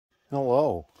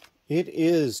Hello. It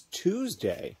is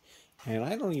Tuesday, and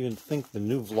I don't even think the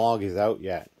new vlog is out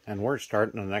yet, and we're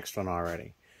starting the next one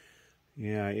already.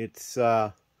 Yeah, it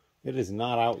is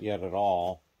not out yet at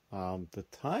all. The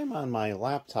time on my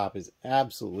laptop is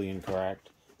absolutely incorrect.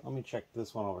 Let me check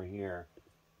this one over here.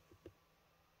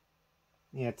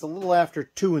 Yeah, it's a little after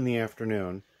 2 in the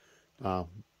afternoon.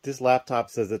 This laptop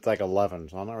says it's like 11,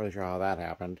 so I'm not really sure how that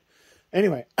happened.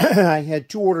 Anyway, I had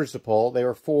 2 orders to pull. They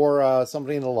were for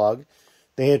somebody in the lug.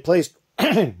 They had placed,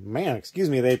 they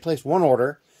had placed 1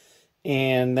 order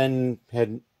and then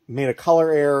had made a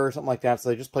color error or something like that. So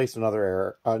they just placed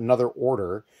another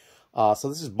order. So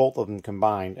this is both of them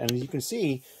combined. And as you can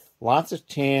see, lots of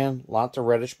tan, lots of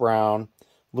reddish brown,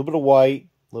 a little bit of white,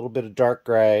 a little bit of dark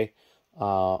gray.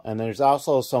 And there's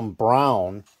also some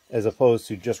brown as opposed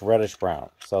to just reddish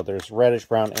brown. So there's reddish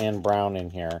brown and brown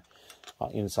in here.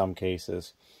 In some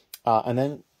cases. And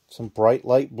then some bright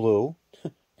light blue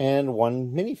and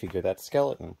 1 minifigure, that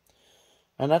skeleton.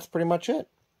 And that's pretty much it.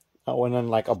 Oh, and then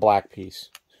like a black piece.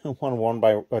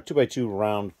 2x2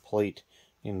 round plate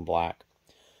in black.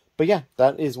 But yeah,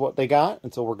 that is what they got.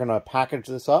 And so we're going to package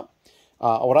this up.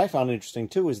 What I found interesting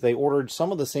too is they ordered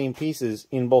some of the same pieces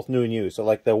in both new and used. So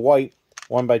like the white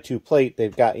 1x2 plate,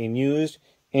 they've got in used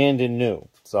and in new.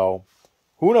 So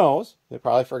who knows? They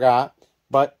probably forgot.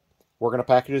 But we're going to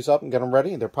package this up and get them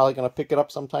ready. They're probably going to pick it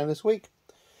up sometime this week.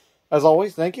 As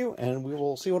always, thank you, and we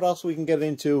will see what else we can get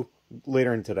into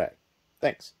later in today.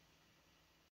 Thanks.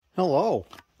 Hello,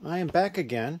 I am back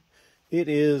again. It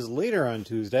is later on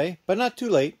Tuesday, but not too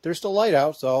late. There's still light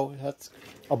out, so that's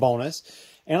a bonus.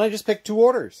 And I just picked 2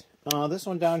 orders. This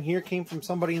one down here came from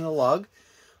somebody in the lug.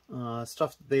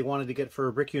 Stuff they wanted to get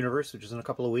for Brick Universe, which is in a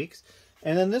couple of weeks.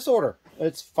 And then this order,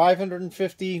 it's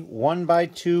 550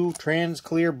 1x2 trans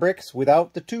clear bricks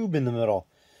without the tube in the middle.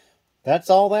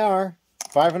 That's all they are.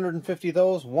 550 of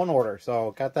those, 1 order.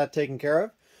 So got that taken care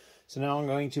of. So now I'm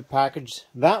going to package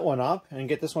that one up and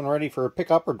get this one ready for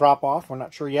pickup or drop off. We're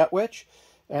not sure yet which.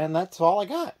 And that's all I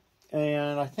got.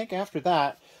 And I think after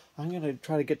that, I'm going to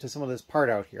try to get to some of this part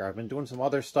out here. I've been doing some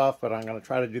other stuff, but I'm going to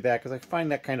try to do that because I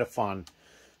find that kind of fun.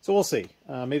 So we'll see.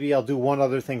 Maybe I'll do one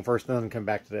other thing first and then come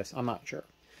back to this. I'm not sure.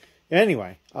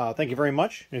 Anyway, thank you very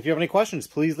much. And if you have any questions,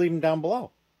 please leave them down below.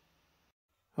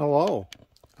 Hello.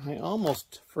 I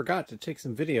almost forgot to take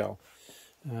some video.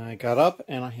 I got up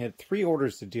and I had 3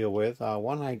 orders to deal with.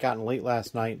 One I had gotten late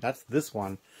last night. That's this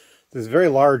one. This very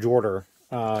large order.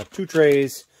 2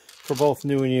 trays for both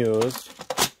new and used.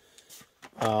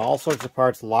 All sorts of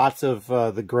parts, lots of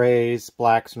the grays,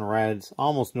 blacks, and reds.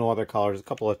 Almost no other colors. A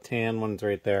couple of tan ones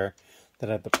right there that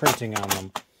have the printing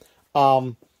on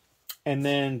them. And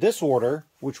then this order,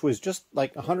 which was just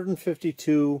like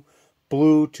 152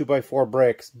 blue 2x4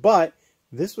 bricks, but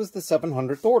this was the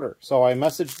 700th order. So I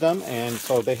messaged them, and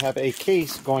so they have a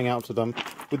case going out to them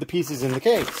with the pieces in the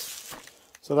case.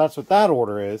 So that's what that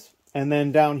order is. And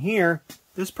then down here,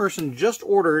 this person just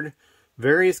ordered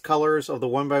various colors of the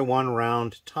 1x1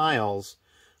 round tiles.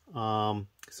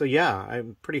 So yeah,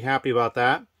 I'm pretty happy about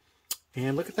that.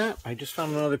 And look at that. I just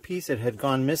found another piece that had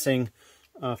gone missing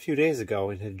a few days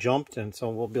ago. It had jumped, and so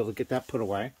we'll be able to get that put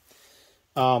away.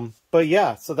 But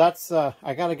yeah, so that's,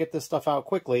 I got to get this stuff out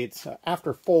quickly. It's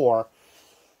after 4.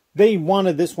 They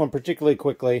wanted this one particularly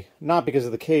quickly, not because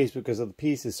of the case, because of the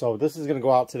pieces. So this is going to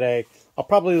go out today. I'll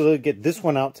probably get this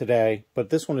one out today, but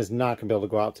this one is not going to be able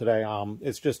to go out today.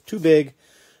 It's just too big,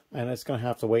 and it's going to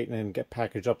have to wait and then get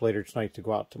packaged up later tonight to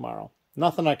go out tomorrow.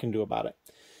 Nothing I can do about it.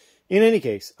 In any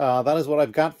case, that is what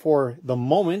I've got for the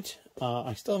moment.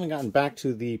 I still haven't gotten back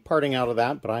to the parting out of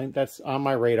that, but that's on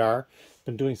my radar.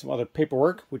 Been doing some other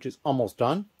paperwork, which is almost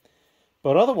done.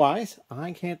 But otherwise,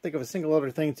 I can't think of a single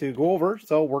other thing to go over,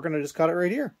 so we're going to just cut it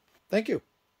right here. Thank you.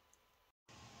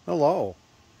 Hello.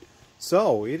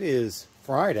 So, it is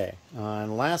Friday,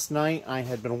 and last night I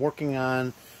had been working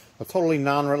on a totally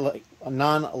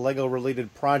non-Lego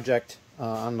related project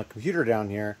on the computer down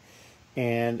here.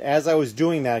 And as I was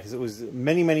doing that, because it was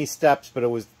many, many steps, but it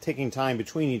was taking time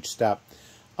between each step,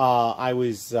 I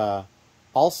was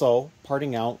also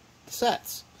parting out the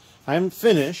sets. I'm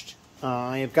finished.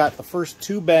 I have got the first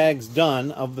 2 bags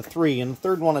done of the 3, and the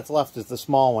third one that's left is the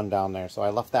small one down there, so I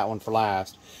left that one for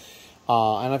last.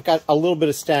 And I've got a little bit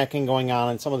of stacking going on,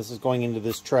 and some of this is going into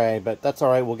this tray, but that's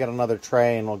alright. We'll get another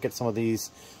tray, and we'll get some of these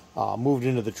moved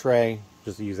into the tray,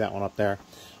 just to use that one up there.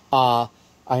 I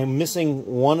am missing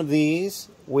one of these,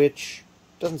 which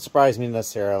doesn't surprise me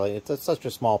necessarily. It's such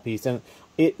a small piece, and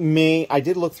I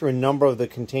did look through a number of the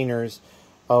containers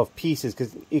of pieces,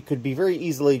 because it could be very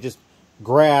easily just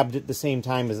grabbed at the same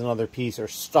time as another piece or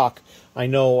stuck. I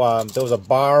know there was a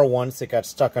bar once that got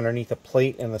stuck underneath a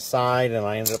plate in the side, and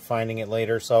I ended up finding it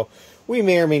later. So we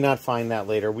may or may not find that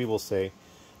later. We will see.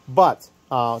 But,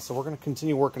 so we're going to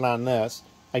continue working on this.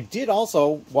 I did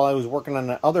also, while I was working on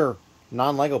another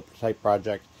non-Lego type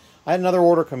project, I had another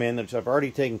order come in that I've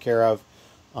already taken care of.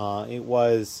 It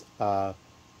was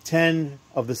 10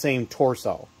 of the same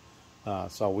torso.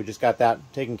 So we just got that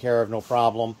taken care of, no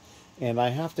problem. And I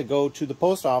have to go to the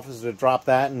post office to drop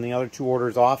that and the other 2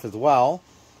 orders off as well.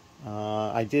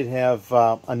 I did have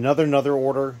another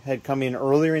order had come in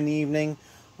earlier in the evening.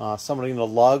 Somebody in the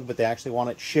lug, but they actually want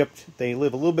it shipped. They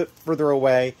live a little bit further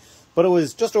away, but it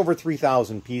was just over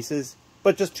 3,000 pieces,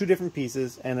 but just 2 different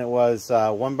pieces, and it was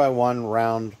 1x1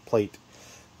 round plate.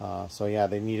 So yeah,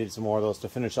 they needed some more of those to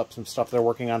finish up some stuff they're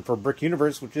working on for Brick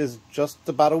Universe, which is just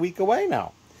about a week away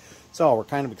now. So we're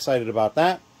kind of excited about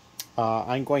that.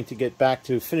 I'm going to get back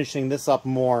to finishing this up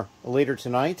more later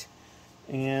tonight.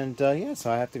 And yeah,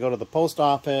 so I have to go to the post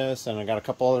office, and I got a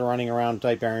couple other running around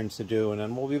type errands to do, and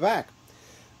then we'll be back.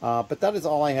 But that is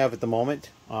all I have at the moment.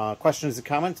 Questions and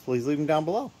comments, please leave them down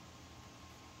below.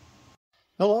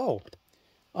 Hello.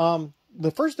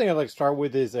 The first thing I'd like to start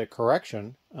with is a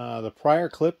correction. The prior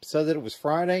clip said that it was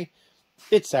Friday.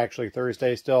 It's actually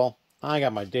Thursday still. I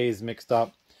got my days mixed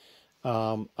up.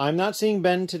 I'm not seeing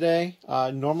Ben today.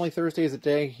 Normally Thursday is a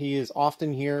day he is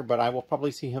often here, but I will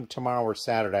probably see him tomorrow or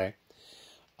Saturday.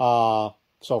 So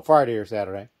Friday or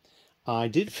Saturday. I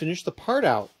did finish the part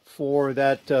out for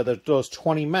that those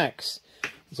 20 mechs.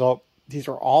 So these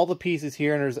are all the pieces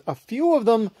here, and there's a few of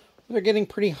them that are getting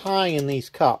pretty high in these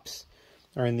cups,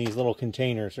 or in these little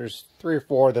containers. There's 3 or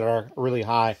 4 that are really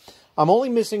high. I'm only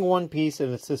missing one piece,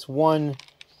 and it's this one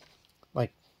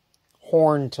like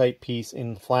horn type piece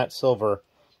in flat silver.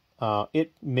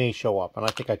 It may show up, and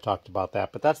I think I talked about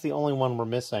that, but that's the only one we're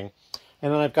missing.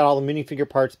 And then I've got all the minifigure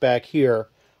parts back here.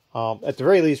 At the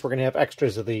very least, we're going to have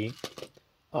extras of the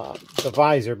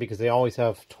visor, because they always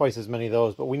have twice as many of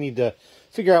those. But we need to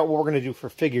figure out what we're going to do for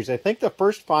figures. I think the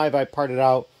first 5 I parted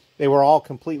out, they were all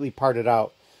completely parted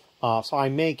out. So I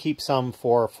may keep some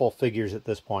for full figures at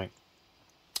this point.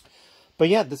 But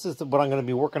yeah, this is what I'm going to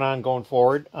be working on going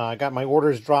forward. I got my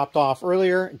orders dropped off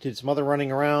earlier, did some other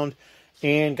running around,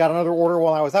 and got another order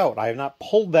while I was out. I have not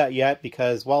pulled that yet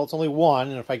because, well, it's only one,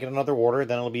 and if I get another order,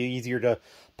 then it'll be easier to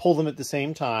pull them at the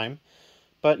same time.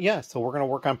 But yeah, so we're going to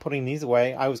work on putting these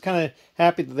away. I was kind of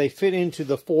happy that they fit into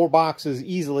the 4 boxes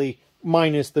easily,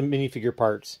 minus the minifigure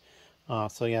parts.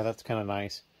 So yeah, that's kind of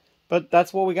nice. But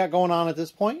that's what we got going on at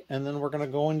this point, and then we're going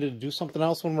to go in to do something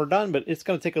else when we're done, but it's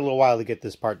going to take a little while to get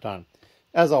this part done.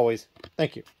 As always,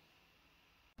 thank you.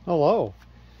 Hello.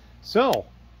 So,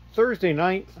 Thursday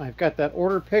night, I've got that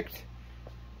order picked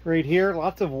right here.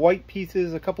 Lots of white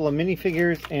pieces, a couple of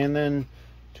minifigures, and then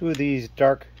 2 of these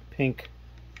dark pink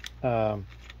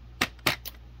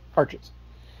arches.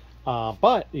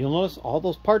 But you'll notice all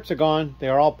those parts are gone. They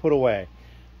are all put away.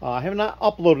 I have not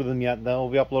uploaded them yet. They'll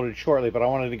be uploaded shortly, but I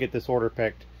wanted to get this order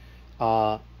picked.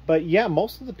 But yeah,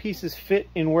 most of the pieces fit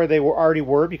in where they already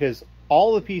were, because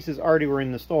all the pieces already were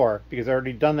in the store, because I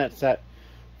already done that set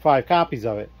 5 copies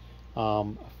of it. A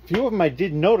few of them I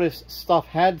did notice stuff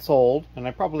had sold, and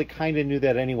I probably kind of knew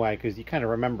that anyway, because you kind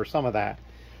of remember some of that.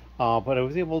 But I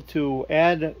was able to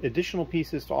add additional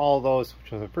pieces to all of those,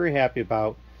 which I was very happy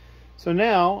about. So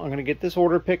now I'm going to get this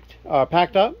order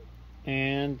packed up,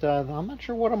 and I'm not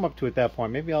sure what I'm up to at that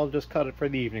point. Maybe I'll just cut it for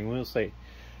the evening. We'll see.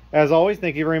 As always,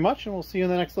 thank you very much, and we'll see you in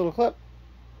the next little clip.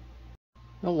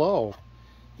 Hello.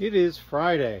 It is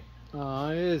Friday.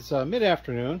 It is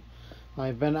mid-afternoon.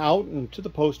 I've been out and to the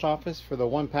post office for the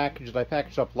one package that I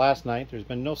packaged up last night. There's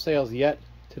been no sales yet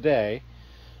today.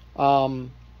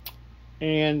 And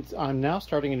I'm now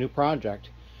starting a new project.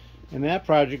 And that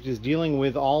project is dealing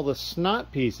with all the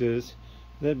SNOT pieces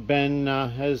that Ben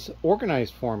has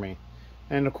organized for me.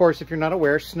 And of course, if you're not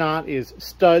aware, SNOT is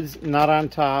studs not on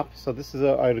top. So this is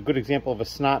a good example of a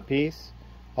SNOT piece.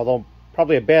 Although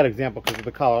probably a bad example because of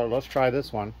the color. Let's try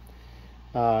this one.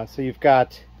 So you've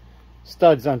got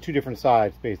studs on 2 different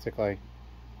sides, basically.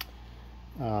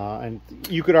 And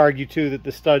you could argue, too, that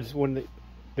the studs, when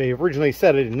they originally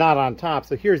said it, not on top.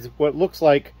 So here's what looks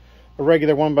like a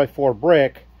regular 1x4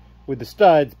 brick with the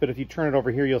studs, but if you turn it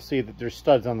over here, you'll see that there's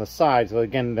studs on the sides. So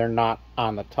again, they're not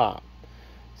on the top.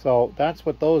 So that's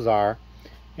what those are.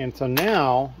 And so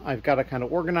now I've got to kind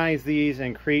of organize these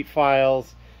and create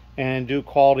files and do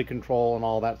quality control and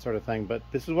all that sort of thing. But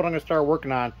this is what I'm going to start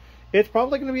working on. It's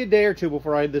probably going to be a day or 2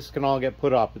 before this can all get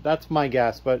put up. That's my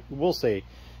guess, but we'll see.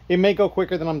 It may go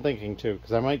quicker than I'm thinking, too,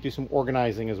 because I might do some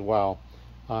organizing as well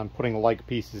on putting like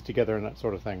pieces together and that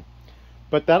sort of thing.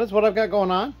 But that is what I've got going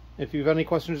on. If you have any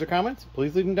questions or comments,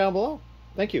 please leave them down below.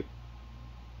 Thank you.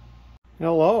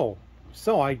 Hello.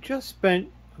 So I just spent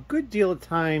a good deal of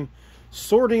time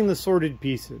sorting the sorted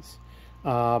pieces.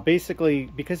 Basically,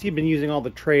 because he'd been using all the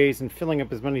trays and filling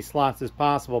up as many slots as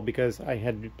possible, because I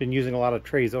had been using a lot of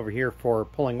trays over here for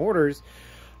pulling orders,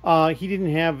 he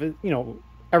didn't have, you know,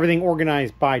 everything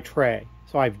organized by tray.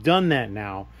 So I've done that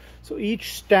now. So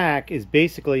each stack is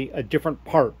basically a different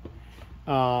part.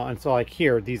 And so like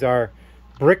here, these are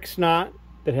brick SNOT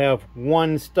that have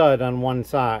one stud on one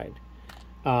side.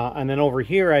 And then over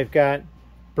here I've got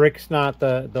brick SNOT,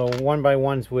 the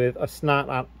 1x1s with a SNOT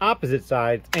on opposite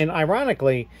sides. And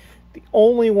ironically, the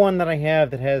only one that I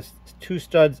have that has two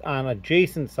studs on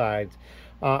adjacent sides.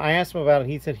 I asked him about it.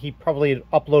 He said he probably had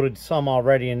uploaded some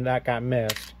already and that got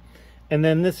missed. And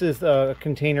then this is a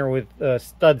container with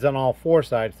studs on all four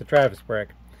sides, the Travis brick.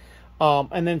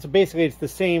 And then so basically it's the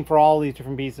same for all these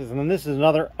different pieces. And then this is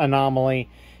another anomaly.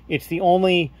 It's the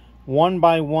only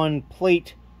 1x1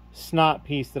 plate SNOT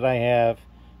piece that I have.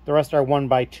 The rest are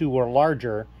 1x2 or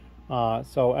larger.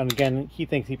 And again, he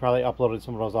thinks he probably uploaded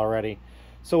some of those already.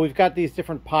 So we've got these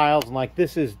different piles, and like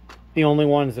this is the only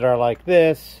ones that are like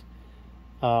this.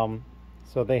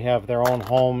 So they have their own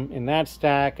home in that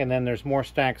stack, and then there's more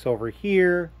stacks over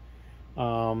here.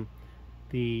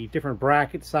 The different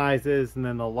bracket sizes, and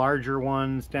then the larger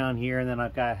ones down here, and then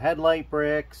I've got headlight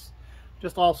bricks,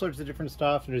 just all sorts of different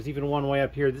stuff. And there's even one way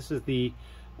up here. This is the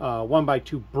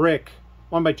 1x2 brick,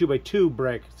 1x2x2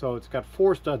 brick, so it's got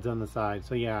 4 studs on the side.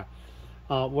 So yeah,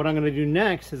 what I'm going to do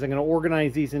next is I'm going to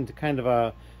organize these into kind of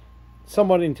a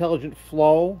somewhat intelligent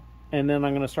flow, and then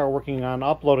I'm going to start working on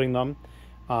uploading them.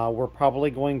 We're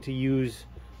probably going to use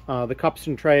the cups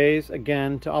and trays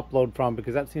again to upload from,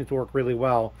 because that seems to work really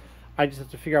well. I just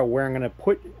have to figure out where I'm going to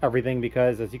put everything,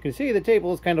 because as you can see, the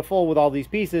table is kind of full with all these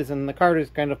pieces, and the cart is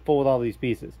kind of full with all these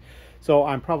pieces. So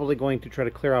I'm probably going to try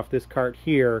to clear off this cart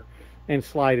here and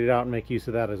slide it out and make use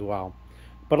of that as well.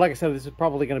 But like I said, this is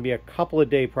probably going to be a couple of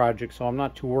day project, so I'm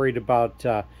not too worried about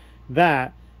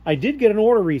that. I did get an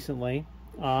order recently,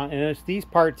 and it's these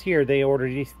parts here. They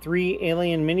ordered these 3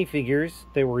 alien minifigures.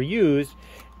 They were used,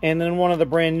 and then one of the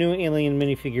brand new alien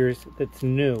minifigures that's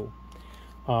new.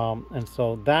 And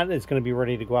so that is going to be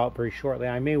ready to go out very shortly.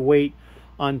 I may wait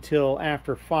until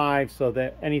after 5 so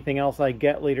that anything else I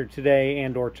get later today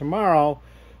and or tomorrow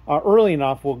early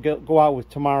enough will go out with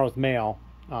tomorrow's mail,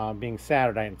 being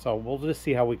Saturday. And so we'll just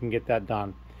see how we can get that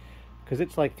done, because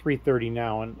it's like 3:30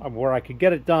 now, and where I could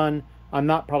get it done, I'm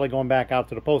not probably going back out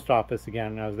to the post office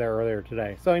again. I was there earlier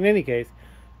today. So in any case,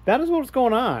 that is what's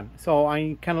going on. So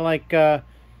I kind of like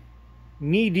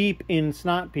knee deep in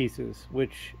SNOT pieces,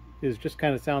 which is just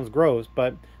kind of sounds gross,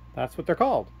 but that's what they're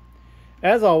called.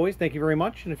 As always, thank you very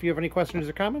much, and if you have any questions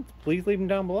or comments, please leave them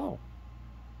down below.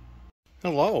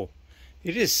 Hello.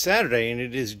 It is Saturday, and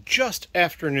it is just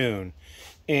afternoon,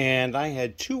 and I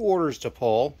had 2 orders to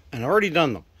pull, and I've already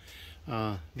done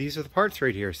them. These are the parts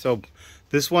right here. So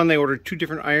this one, they ordered 2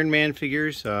 different Iron Man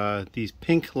figures, these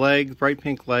pink legs, bright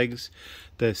pink legs,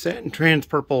 the satin trans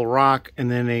purple rock,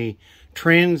 and then a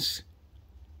trans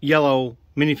yellow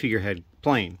minifigure head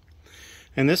plain.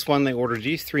 And this one, they ordered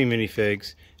these 3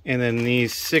 minifigs, and then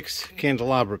these 6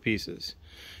 candelabra pieces.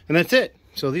 And that's it.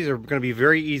 So these are going to be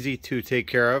very easy to take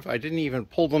care of. I didn't even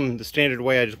pull them the standard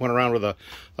way. I just went around with a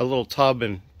little tub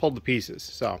and pulled the pieces.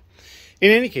 So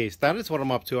in any case, that is what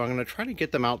I'm up to. I'm going to try to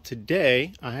get them out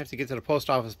today. I have to get to the post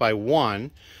office by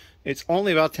 1. It's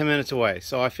only about 10 minutes away.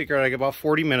 So I figured I got about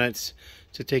 40 minutes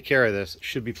to take care of this.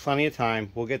 Should be plenty of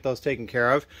time. We'll get those taken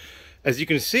care of. As you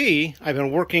can see, I've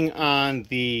been working on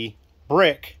the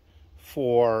brick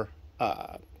for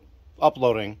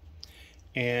uploading,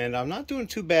 and I'm not doing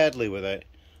too badly with it.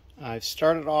 I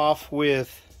started off with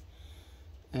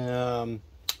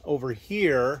over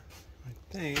here,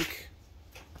 I think.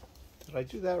 Did I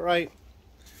do that right?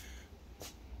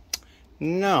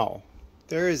 No.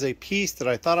 There is a piece that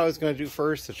I thought I was going to do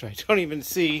first, which I don't even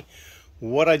see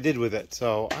what I did with it.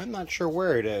 So I'm not sure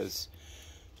where it is.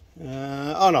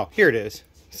 Oh no, here it is.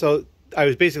 So I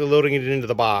was basically loading it into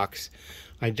the box.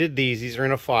 I did these are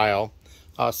in a file.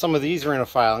 Some of these are in a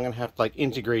file. I'm going to have to like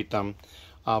integrate them.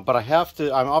 But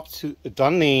I'm up to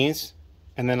done these,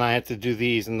 and then I had to do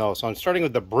these and those. So I'm starting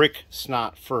with the brick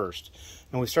SNOT first.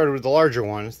 And we started with the larger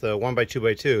ones, the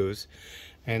 1x2x2s.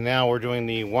 And now we're doing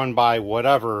the 1x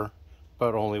whatever,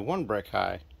 but only 1 brick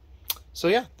high. So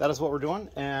yeah, that is what we're doing.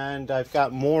 And I've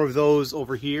got more of those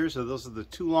over here. So those are the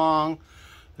 2 long,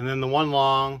 and then the 1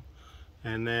 long,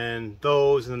 and then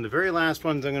those. And then the very last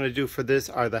ones I'm going to do for this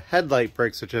are the headlight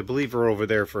bricks, which I believe are over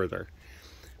there further.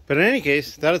 But in any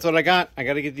case, that is what I got. I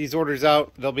got to get these orders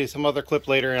out. There'll be some other clip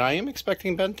later, and I am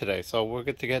expecting Ben today, so we'll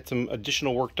get to get some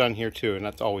additional work done here too, and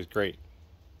that's always great.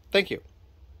 Thank you.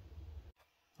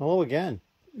 Hello again.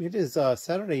 It is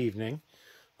Saturday evening.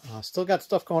 Still got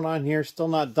stuff going on here. Still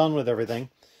not done with everything.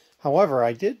 However,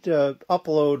 I did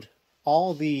upload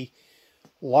all the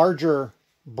larger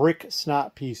brick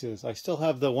SNOT pieces. I still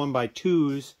have the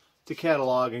 1x2s to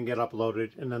catalog and get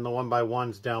uploaded, and then the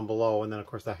 1x1s down below, and then of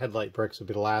course the headlight bricks would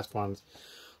be the last ones.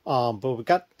 But we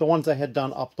got the ones I had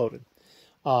done uploaded.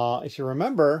 If you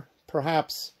remember,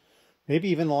 perhaps maybe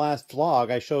even the last vlog,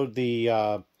 I showed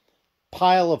the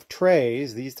pile of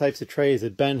trays, these types of trays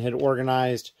that Ben had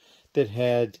organized that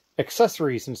had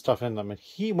accessories and stuff in them, and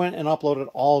he went and uploaded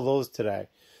all of those today.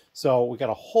 So we got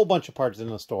a whole bunch of parts in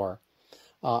the store.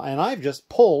 And I've just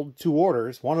pulled 2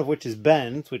 orders, one of which is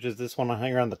Ben's, which is this one I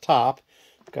hang around the top.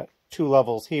 Got 2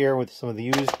 levels here with some of the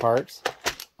used parts.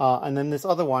 And then this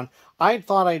other one, I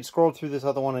thought I'd scrolled through this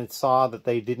other one and saw that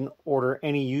they didn't order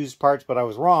any used parts, but I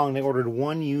was wrong. They ordered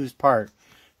 1 used part.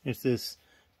 It's this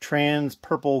trans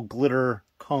purple glitter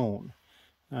cone.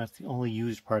 That's the only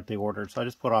used part they ordered. So I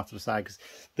just put it off to the side because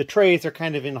the trays are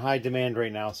kind of in high demand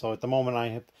right now. So at the moment I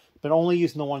have been only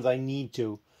using the ones I need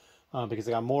to because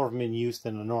I got more of them in use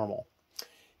than the normal.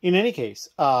 In any case,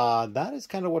 that is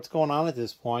kind of what's going on at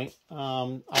this point.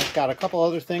 I've got a couple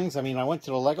other things. I mean, I went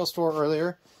to the Lego store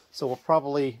earlier, so we'll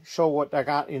probably show what I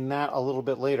got in that a little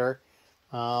bit later.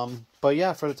 But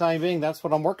yeah, for the time being, that's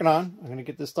what I'm working on. I'm going to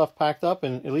get this stuff packed up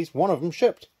and at least one of them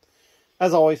shipped.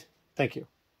 As always, thank you.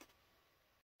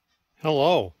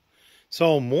 Hello.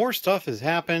 So more stuff has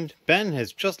happened. Ben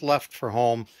has just left for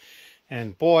home,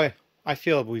 and boy, I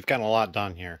feel we've gotten a lot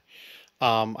done here.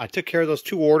 I took care of those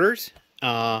 2 orders,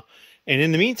 and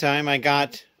in the meantime, I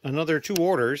got another 2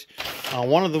 orders.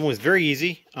 One of them was very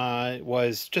easy. It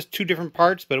was just 2 different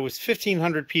parts, but it was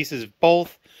 1,500 pieces of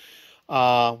both.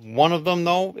 One of them,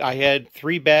 though, I had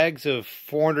 3 bags of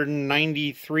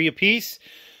 493 a piece.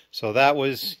 So that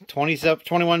was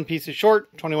 21 pieces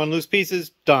short, 21 loose pieces,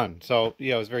 done. So,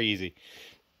 yeah, it was very easy.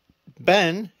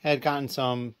 Ben had gotten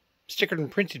some stickered and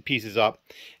printed pieces up,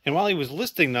 and while he was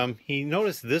listing them, he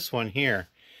noticed this one here.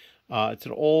 It's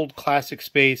an old Classic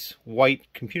Space white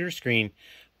computer screen,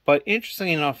 but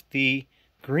interestingly enough, the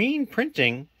green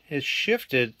printing has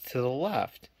shifted to the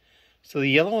left. So the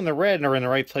yellow and the red are in the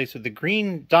right place, with the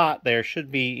green dot there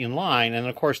should be in line, and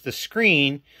of course the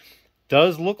screen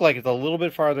does look like it's a little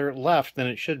bit farther left than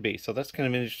it should be. So that's kind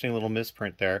of an interesting little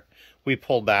misprint there. We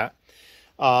pulled that.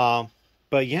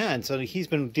 But yeah, and so he's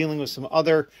been dealing with some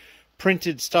other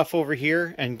printed stuff over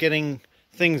here and getting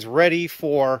things ready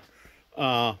for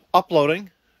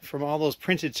uploading from all those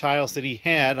printed tiles that he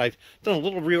had. I've done a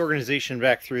little reorganization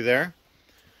back through there.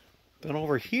 Then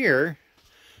over here,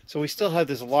 so we still have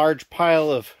this large pile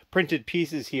of printed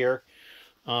pieces here,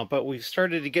 but we've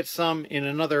started to get some in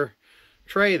another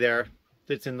tray there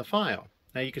that's in the file.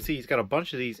 Now you can see he's got a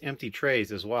bunch of these empty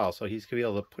trays as well, so he's gonna be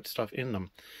able to put stuff in them.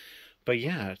 But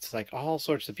yeah, it's like all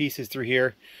sorts of pieces through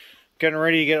here, getting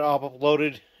ready to get it all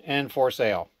uploaded and for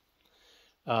sale.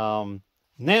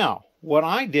 Now, what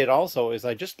I did also is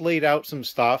I just laid out some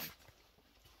stuff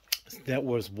that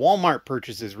was Walmart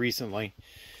purchases recently.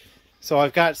 So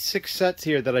I've got 6 sets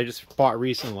here that I just bought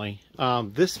recently.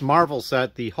 This Marvel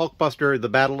set, the Hulkbuster, the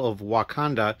Battle of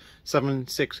Wakanda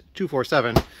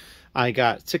 76247, I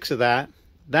got 6 of that.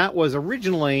 That was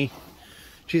originally,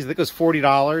 geez, I think it was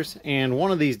 $40, and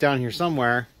one of these down here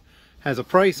somewhere has a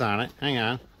price on it. Hang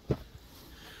on. Of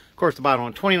course, the bottom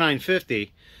one,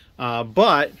 $29.50,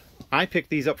 but I picked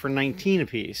these up for $19 a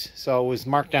piece, so it was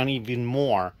marked down even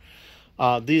more.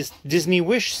 This Disney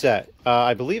Wish set,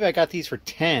 I believe I got these for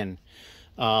 $10.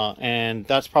 And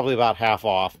that's probably about half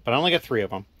off, but I only got 3 of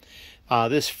them.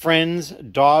 This Friends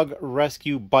Dog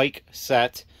Rescue Bike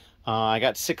set, I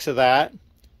got 6 of that.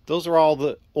 Those are all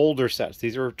the older sets.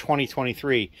 These are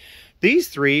 2023. These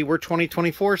 3 were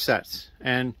 2024 sets,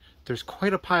 and there's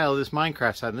quite a pile of this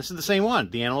Minecraft set. And this is the same one,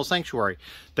 the Animal Sanctuary,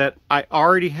 that I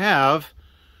already have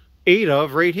 8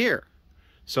 of right here.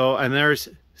 So, and there's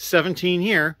 17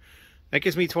 here. That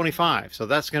gives me 25. So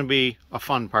that's going to be a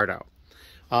fun part out.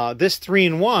 This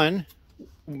 3-in-1,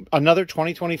 another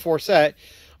 2024 set,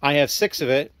 I have 6 of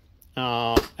it,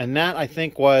 and that I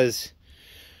think was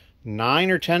 $9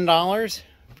 or $10,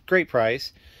 great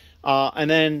price. And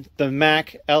then the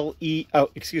Mac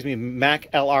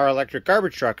LR electric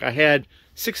garbage truck, I had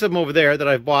 6 of them over there that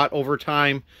I've bought over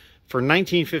time for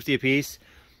 $19.50 a piece.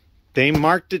 They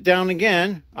marked it down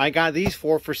again. I got these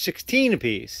for $16 a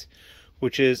piece,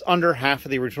 which is under half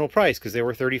of the original price because they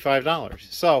were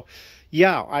 $35. So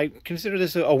yeah, I consider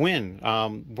this a win.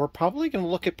 We're probably going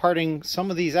to look at parting some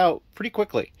of these out pretty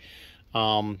quickly.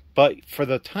 But for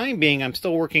the time being, I'm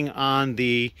still working on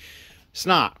the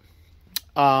SNOT.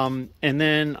 And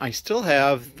then I still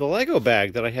have the Lego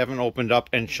bag that I haven't opened up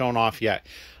and shown off yet.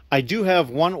 I do have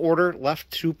one order left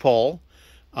to pull.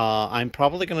 I'm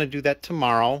probably going to do that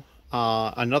tomorrow.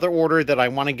 Another order that I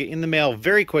want to get in the mail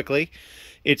very quickly.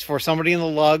 It's for somebody in the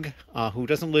lug who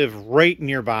doesn't live right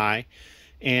nearby.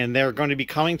 And they're going to be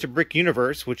coming to Brick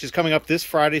Universe, which is coming up this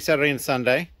Friday, Saturday, and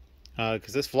Sunday.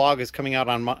 Because this vlog is coming out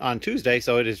on Tuesday,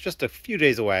 so it is just a few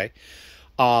days away.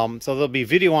 So there'll be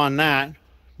video on that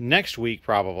next week,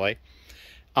 probably.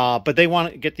 But they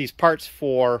want to get these parts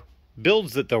for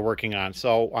builds that they're working on.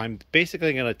 So I'm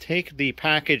basically going to take the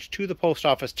package to the post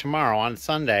office tomorrow on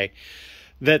Sunday.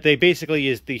 That they basically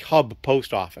is the hub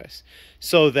post office,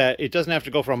 so that it doesn't have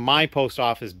to go from my post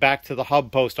office back to the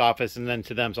hub post office and then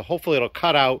to them. So hopefully it'll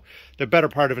cut out the better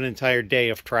part of an entire day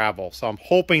of travel. So I'm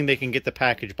hoping they can get the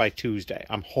package by Tuesday.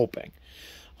 I'm hoping.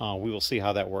 We will see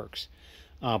how that works.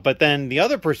 But then the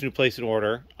other person who placed an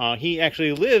order, he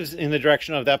actually lives in the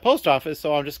direction of that post office.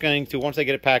 So I'm just going to, once I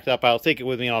get it packed up, I'll take it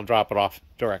with me and I'll drop it off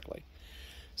directly.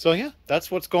 So yeah,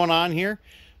 that's what's going on here.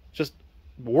 Just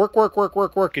work,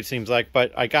 it seems like.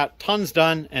 But I got tons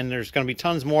done, and there's going to be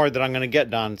tons more that I'm going to get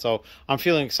done. So I'm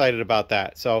feeling excited about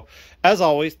that. So as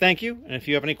always, thank you. And if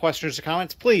you have any questions or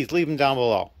comments, please leave them down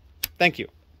below. Thank you.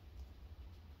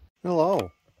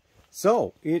 Hello.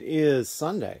 So it is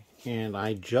Sunday, and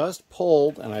I just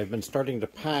pulled, and I've been starting to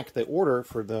pack the order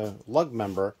for the lug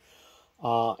member.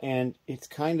 And it's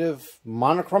kind of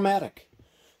monochromatic.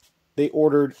 They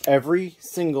ordered every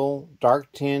single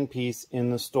dark tan piece in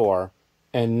the store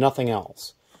and nothing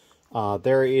else.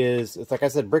 It's like I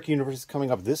said, Brick Universe is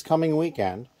coming up this coming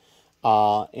weekend.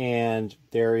 And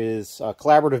there is a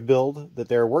collaborative build that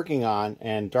they're working on,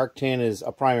 and dark tan is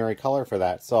a primary color for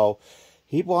that. So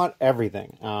he bought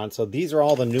everything. So these are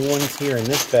all the new ones here in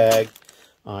this bag.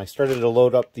 I started to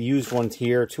load up the used ones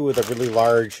here. Two of the really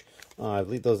large, I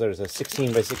believe those are a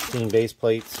 16 by 16 base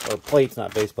plates, or plates,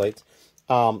 not base plates.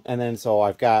 And then so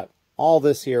I've got all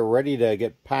this here ready to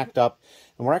get packed up,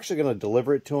 and we're actually going to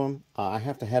deliver it to him. I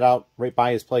have to head out right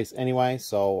by his place anyway,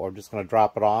 so I'm just going to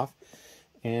drop it off.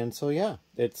 And so yeah,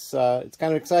 it's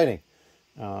kind of exciting.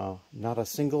 Not a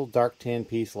single dark tan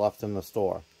piece left in the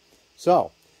store.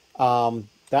 So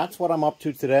that's what I'm up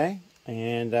to today.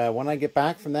 And when I get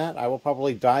back from that, I will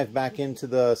probably dive back into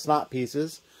the SNOT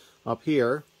pieces up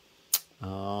here.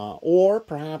 Or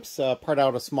perhaps part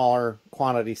out a smaller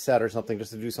quantity set or something,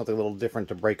 just to do something a little different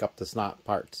to break up the SNOT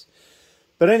parts.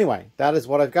 But anyway, that is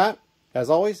what I've got.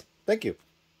 As always, thank you.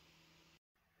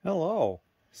 Hello.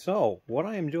 So, what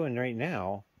I am doing right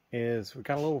now is we've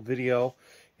got a little video.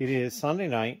 It is Sunday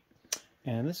night,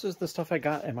 and this is the stuff I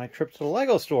got in my trip to the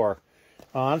Lego store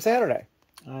on Saturday.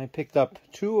 I picked up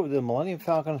 2 of the Millennium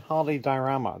Falcon Holiday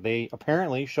Diorama. They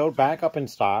apparently showed back up in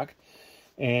stock,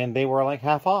 and they were like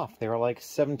half off. They were like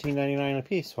 $17.99 a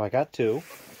piece, so I got 2.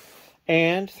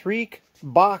 And 3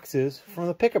 boxes from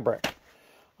the Pick-a-Brick.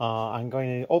 I'm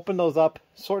going to open those up,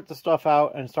 sort the stuff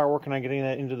out, and start working on getting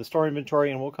that into the store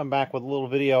inventory, and we'll come back with a little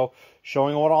video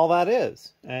showing what all that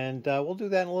is. And we'll do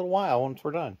that in a little while once we're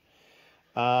done.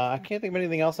 I can't think of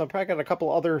anything else. I've probably got a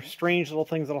couple other strange little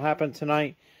things that'll happen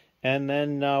tonight. And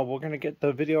then we're going to get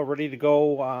the video ready to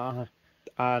go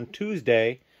on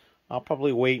Tuesday. I'll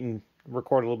probably wait and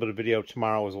record a little bit of video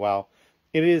tomorrow as well.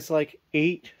 It is like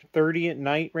 8:30 at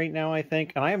night right now, I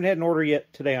think. And I haven't had an order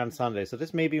yet today on Sunday. So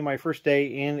this may be my first day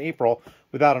in April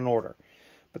without an order.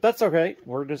 But that's okay.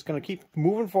 We're just going to keep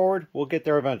moving forward. We'll get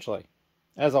there eventually.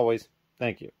 As always,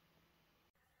 thank you.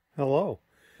 Hello.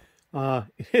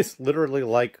 It is literally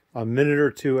like a minute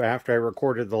or two after I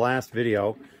recorded the last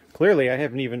video. Clearly, I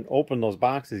haven't even opened those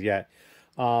boxes yet.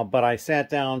 But I sat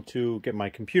down to get my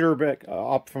computer back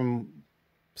up from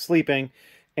sleeping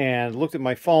and looked at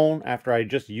my phone after I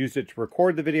just used it to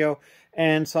record the video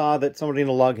and saw that somebody in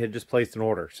the lug had just placed an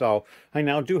order. So I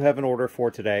now do have an order for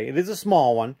today. It is a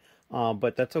small one,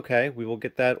 but that's okay. We will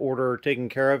get that order taken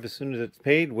care of as soon as it's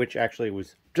paid, which actually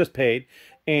was just paid,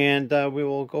 and we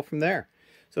will go from there.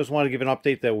 So I just wanted to give an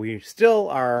update that we still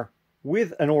are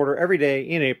with an order every day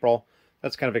in April.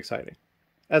 That's kind of exciting.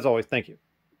 As always, thank you.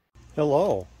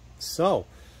 Hello. So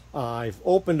I've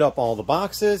opened up all the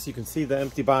boxes. You can see the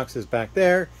empty boxes back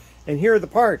there. And here are the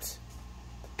parts.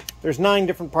 There's 9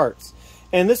 different parts.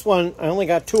 And this one, I only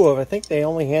got 2 of. I think they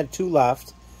only had 2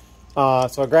 left.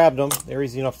 So I grabbed them. They're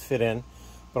easy enough to fit in.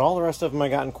 But all the rest of them I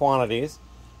got in quantities.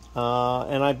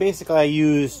 And I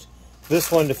used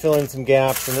this one to fill in some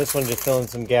gaps and this one to fill in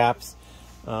some gaps.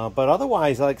 But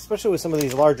otherwise, like especially with some of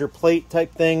these larger plate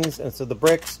type things, and so the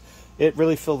bricks, it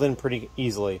really filled in pretty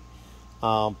easily.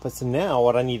 But so now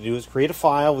what I need to do is create a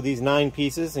file with these 9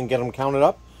 pieces and get them counted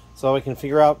up so I can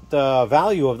figure out the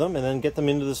value of them and then get them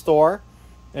into the store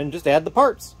and just add the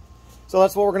parts. So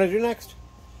that's what we're going to do next.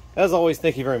 As always,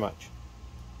 thank you very much.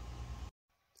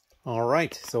 All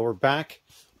right, so we're back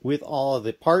with all of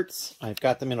the parts. I've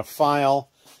got them in a file.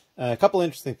 A couple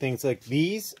interesting things like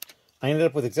these. I ended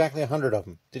up with exactly 100 of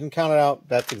them. Didn't count it out.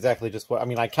 That's exactly just what, I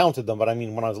mean, I counted them, but I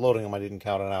mean, when I was loading them, I didn't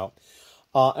count it out.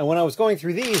 And when I was going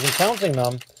through these and counting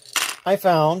them, I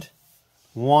found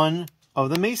one of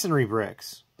the masonry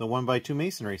bricks, the 1x2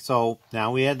 masonry. So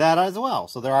now we had that as well.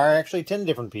 So there are actually 10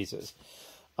 different pieces.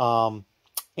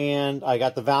 And I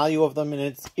got the value of them,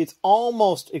 and it's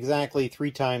almost exactly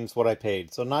 3 times what I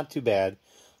paid. So not too bad.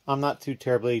 I'm not too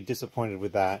terribly disappointed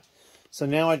with that. So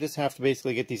now I just have to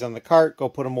basically get these on the cart, go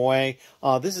put them away.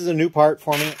 This is a new part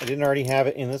for me. I didn't already have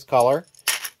it in this color.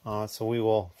 So we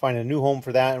will find a new home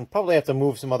for that and probably have to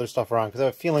move some other stuff around because I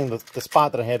have a feeling the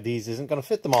spot that I have these isn't going to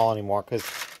fit them all anymore because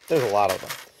there's a lot of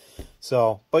them.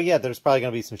 So, but yeah, there's probably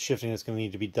going to be some shifting that's going to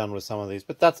need to be done with some of these,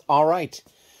 but that's all right.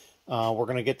 We're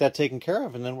going to get that taken care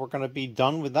of and then we're going to be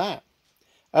done with that.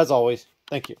 As always,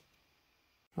 thank you.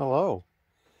 Hello.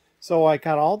 So I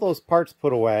got all those parts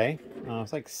put away.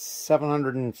 It's like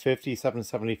 750,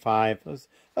 775. It was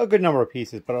a good number of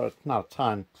pieces, but not a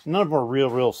ton. None of them were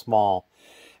real small.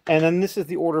 And then this is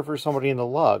the order for somebody in the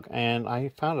lug. And I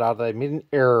found out that I made an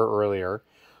error earlier,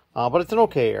 but it's an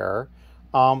okay error.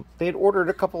 They had ordered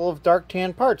a couple of dark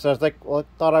tan parts. And I was like, well, I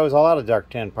thought I was all out of dark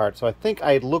tan parts. So I think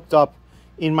I had looked up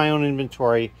in my own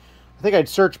inventory. I think I'd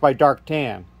searched by dark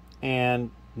tan. And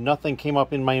nothing came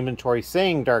up in my inventory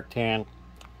saying dark tan.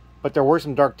 But there were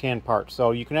some dark tan parts.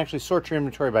 So you can actually sort your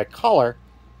inventory by color.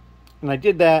 And I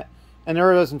did that. And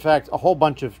there is, in fact, a whole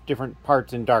bunch of different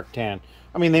parts in dark tan.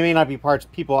 I mean, they may not be parts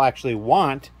people actually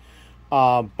want.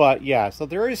 But yeah, so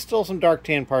there is still some dark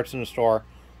tan parts in the store.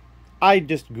 I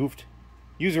just goofed.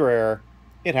 User error.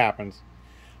 It happens.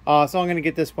 So I'm going to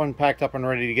get this one packed up and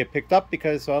ready to get picked up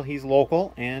because, well, he's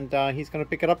local. And he's going to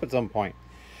pick it up at some point.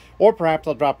 Or perhaps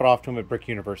I'll drop it off to him at Brick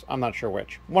Universe. I'm not sure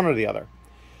which. One or the other.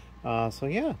 So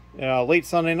yeah, late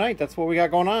Sunday night, that's what we got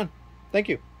going on. Thank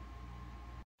you.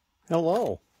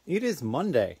 Hello. It is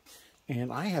Monday,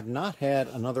 and I have not had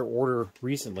another order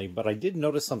recently, but I did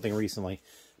notice something recently.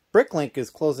 Bricklink is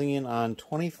closing in on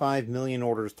 25 million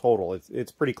orders total.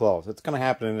 It's pretty close. It's going to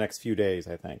happen in the next few days,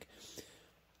 I think.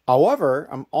 However,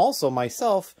 I'm also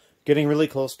myself getting really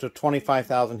close to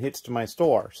 25,000 hits to my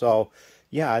store. So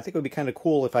yeah, I think it would be kind of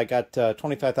cool if I got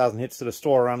 25,000 hits to the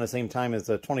store around the same time as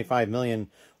the 25 million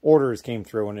orders came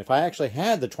through. And if I actually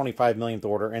had the 25 millionth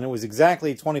order and it was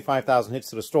exactly 25,000 hits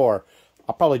to the store,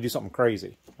 I'll probably do something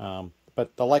crazy.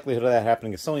 But the likelihood of that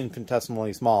happening is so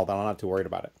infinitesimally small that I'm not too worried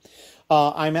about it.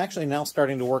 I'm actually now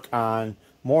starting to work on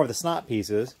more of the SNOT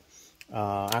pieces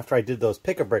after I did those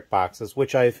pick-a-brick boxes,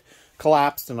 which I've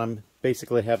collapsed and I'm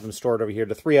basically have them stored over here.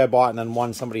 The 3 I bought, and then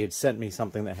one somebody had sent me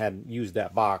something that had used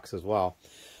that box as well.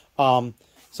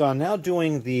 So I'm now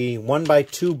doing the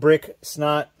 1x2 brick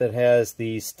SNOT that has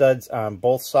the studs on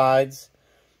both sides.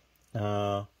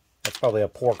 That's probably a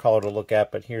poor color to look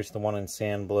at, but here's the one in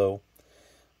sand blue.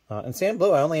 In sand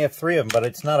blue, I only have 3 of them, but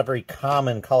it's not a very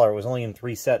common color. It was only in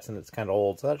 3 sets, and it's kind of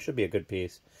old, so that should be a good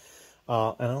piece.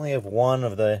 And I only have 1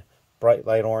 of the bright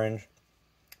light orange,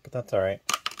 but that's all right.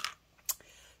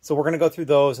 So we're going to go through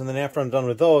those, and then after I'm done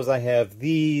with those, I have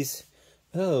these.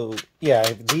 Oh, yeah, I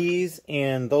have these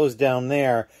and those down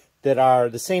there that are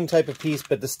the same type of piece,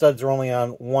 but the studs are only on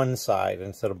one side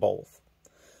instead of both.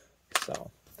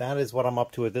 So that is what I'm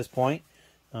up to at this point.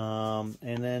 And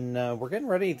then we're getting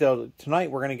ready to, tonight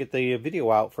we're going to get the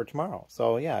video out for tomorrow.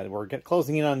 So yeah, we're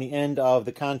closing in on the end of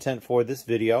the content for this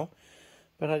video.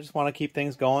 But I just want to keep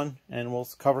things going, and we'll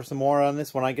cover some more on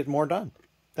this when I get more done.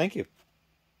 Thank you.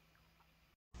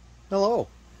 Hello.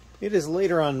 It is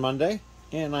later on Monday,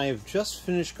 and I've just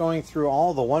finished going through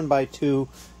all the 1x2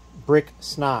 brick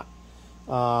SNOT.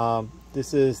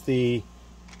 This is the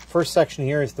first section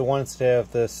here is the ones that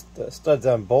have the studs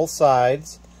on both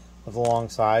sides of the long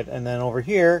side, and then over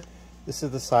here, this is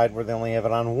the side where they only have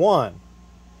it on one.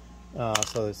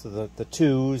 So this is the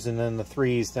 2s and then the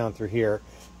 3s down through here.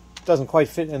 Doesn't quite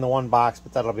fit in the one box,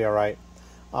 but that'll be all right.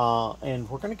 And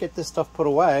we're going to get this stuff put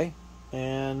away,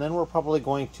 and then we're probably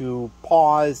going to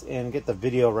pause and get the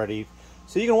video ready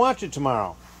so you can watch it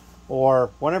tomorrow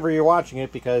or whenever you're watching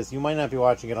it, because you might not be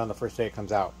watching it on the first day it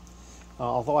comes out.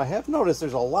 Although I have noticed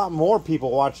there's a lot more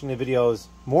people watching the videos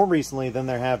more recently than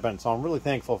there have been, so I'm really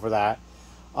thankful for that.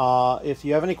 If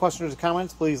you have any questions or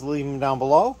comments, please leave them down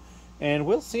below. And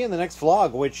we'll see in the next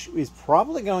vlog, which is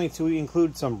probably going to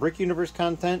include some Brick Universe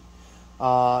content.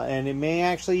 And it may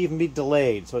actually even be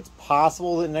delayed. So it's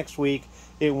possible that next week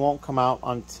it won't come out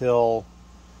until...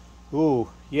 Ooh,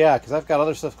 yeah, because I've got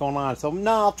other stuff going on. So,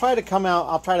 no, I'll try to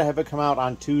have it come out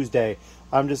on Tuesday.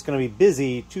 I'm just going to be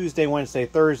busy Tuesday, Wednesday,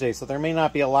 Thursday, so there may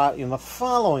not be a lot in the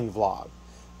following vlog.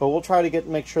 But we'll try to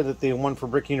make sure that the one for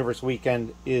Brick Universe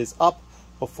weekend is up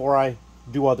before I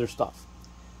do other stuff.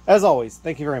 As always,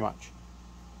 thank you very much.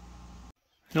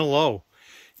 Hello.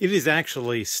 It is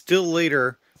actually still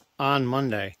later on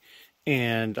Monday,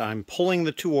 and I'm pulling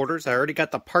the 2 orders. I already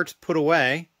got the parts put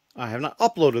away. I have not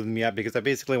uploaded them yet because I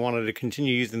basically wanted to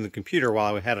continue using the computer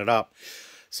while I had it up.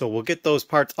 So we'll get those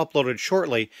parts uploaded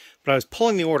shortly. But I was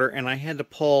pulling the order and I had to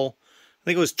pull, I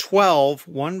think it was 12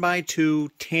 1x2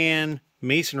 tan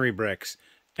masonry bricks.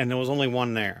 And there was only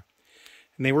one there.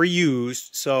 And they were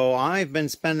used. So I've been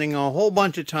spending a whole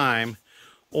bunch of time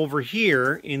over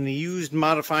here in the used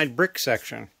modified brick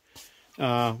section.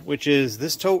 Which is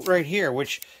this tote right here.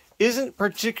 Which isn't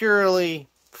particularly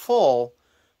full,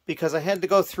 because I had to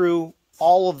go through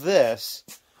all of this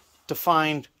to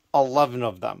find 11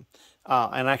 of them.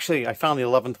 And actually, I found the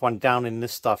 11th one down in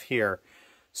this stuff here.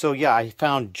 So yeah, I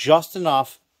found just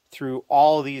enough through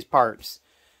all of these parts.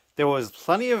 There was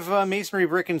plenty of masonry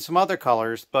brick in some other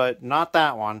colors, but not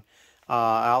that one.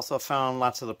 I also found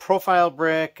lots of the profile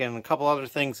brick and a couple other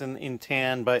things in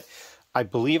tan, but I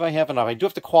believe I have enough. I do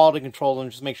have to quality control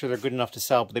them, just make sure they're good enough to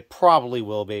sell, but they probably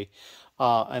will be.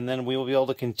 And then we will be able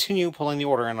to continue pulling the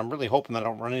order, and I'm really hoping that I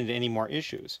don't run into any more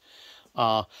issues.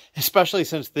 Especially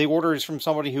since the order is from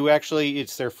somebody who actually,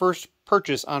 it's their first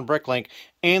purchase on Bricklink,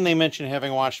 and they mentioned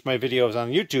having watched my videos on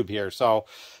YouTube here. So,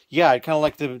 yeah, I'd kind of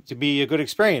like to be a good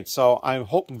experience. So I'm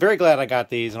very glad I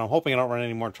got these, and I'm hoping I don't run into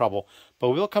any more trouble. But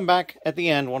we'll come back at the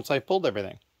end once I've pulled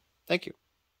everything. Thank you.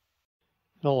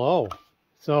 Hello.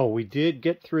 So we did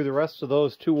get through the rest of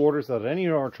those 2 orders without any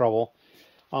more trouble.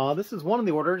 This is one of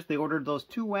the orders. They ordered those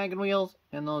 2 wagon wheels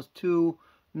and those 2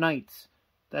 knights.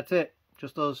 That's it.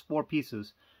 Just those 4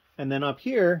 pieces. And then up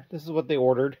here, this is what they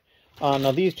ordered.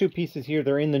 Now these 2 pieces here,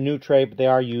 they're in the new tray, but they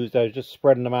are used. I was just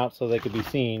spreading them out so they could be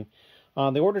seen.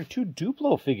 They ordered 2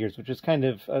 Duplo figures, which is kind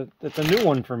of, that's a new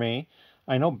one for me.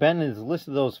 I know Ben has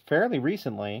listed those fairly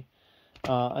recently.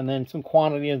 And then some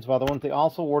quantity and some other ones. They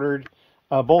also ordered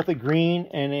both a green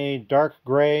and a dark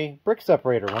gray brick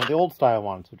separator, one of the old style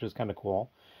ones, which is kind of cool.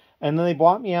 And then they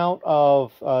bought me out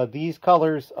of these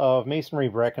colors of masonry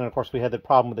brick. And, of course, we had the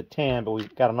problem with the tan, but we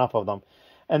got enough of them.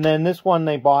 And then this one,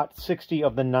 they bought 60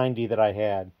 of the 90 that I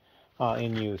had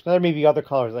in use. Now, there may be other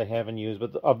colors I haven't used,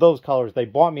 but of those colors, they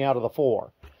bought me out of the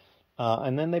 4.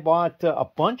 And then they bought a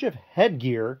bunch of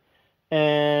headgear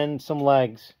and some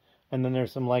legs. And then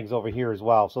there's some legs over here as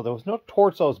well. So there was no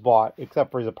torsos bought,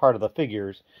 except for as a part of the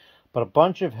figures. But a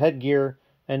bunch of headgear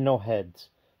and no heads.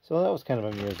 So that was kind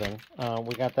of amusing.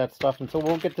 We got that stuff, and so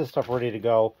we'll get this stuff ready to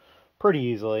go pretty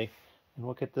easily, and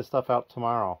we'll get this stuff out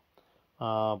tomorrow.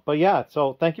 But yeah,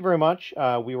 so thank you very much.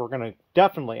 We were going to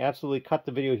definitely, absolutely cut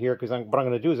the video here, because what I'm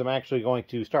going to do is I'm actually going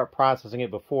to start processing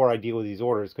it before I deal with these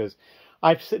orders, because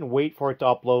I sit and wait for it to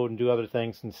upload and do other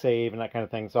things and save and that kind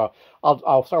of thing. So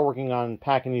I'll start working on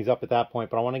packing these up at that point,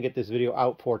 but I want to get this video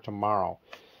out for tomorrow.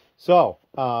 So,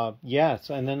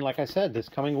 yes, and then, like I said, this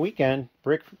coming weekend,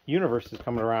 Brick Universe is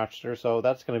coming to Rochester, so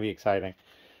that's going to be exciting.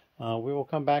 We will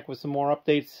come back with some more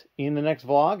updates in the next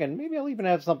vlog, and maybe I'll even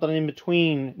have something in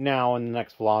between now and the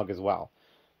next vlog as well.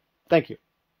 Thank you.